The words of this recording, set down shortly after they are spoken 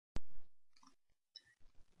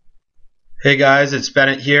Hey guys, it's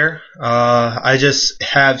Bennett here. I just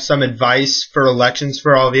have some advice for elections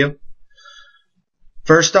for all of you.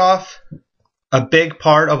 First off, a big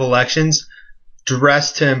part of elections,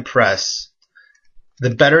 dress to impress.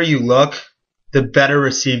 The better you look, the better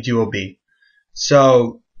received you will be.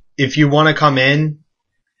 So if you want to come in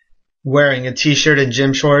wearing a t-shirt and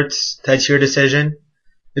gym shorts, that's your decision.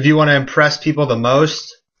 If you want to impress people the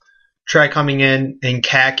most, try coming in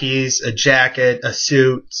khakis, a jacket, a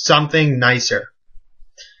suit, something nicer,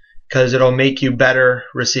 because it'll make you better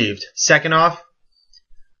received. Second off,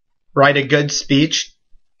 write a good speech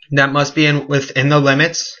that must be within the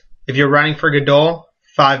limits. If you're running for Gadol,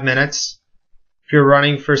 5 minutes. If you're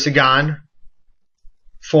running for Sagan,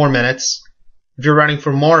 4 minutes. If you're running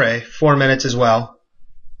for More, 4 minutes as well.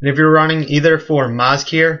 And if you're running either for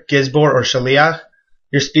Mazkir, Gizbor, or Shaliach,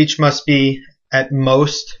 your speech must be at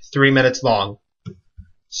most 3 minutes long.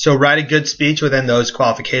 So write a good speech within those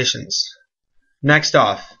qualifications. Next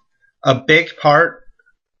off, a big part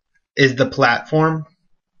is the platform.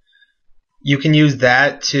 You can use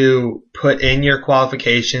that to put in your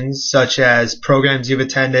qualifications, such as programs you've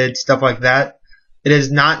attended, stuff like that. It is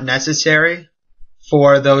not necessary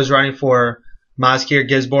for those running for Mazkir,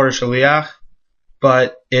 Gizbor, or Shaliach,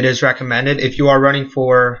 but it is recommended. If you are running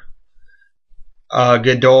for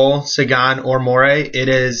Gadol, Sagan, or More, it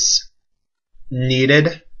is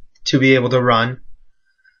needed to be able to run.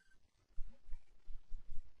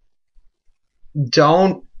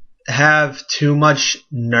 Don't have too much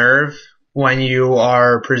nerve when you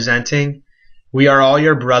are presenting. We are all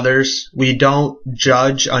your brothers. We don't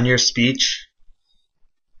judge on your speech.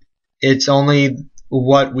 It's only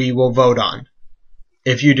what we will vote on.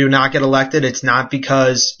 If you do not get elected, it's not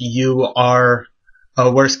because you are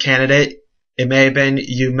a worse candidate. It may have been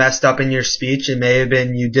you messed up in your speech. It may have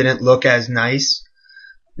been you didn't look as nice.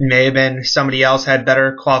 It may have been somebody else had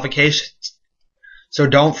better qualifications. So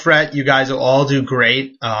don't fret. You guys will all do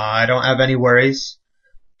great. I don't have any worries.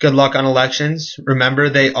 Good luck on elections. Remember,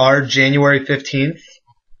 they are January 15th.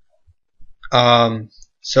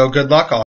 So good luck all.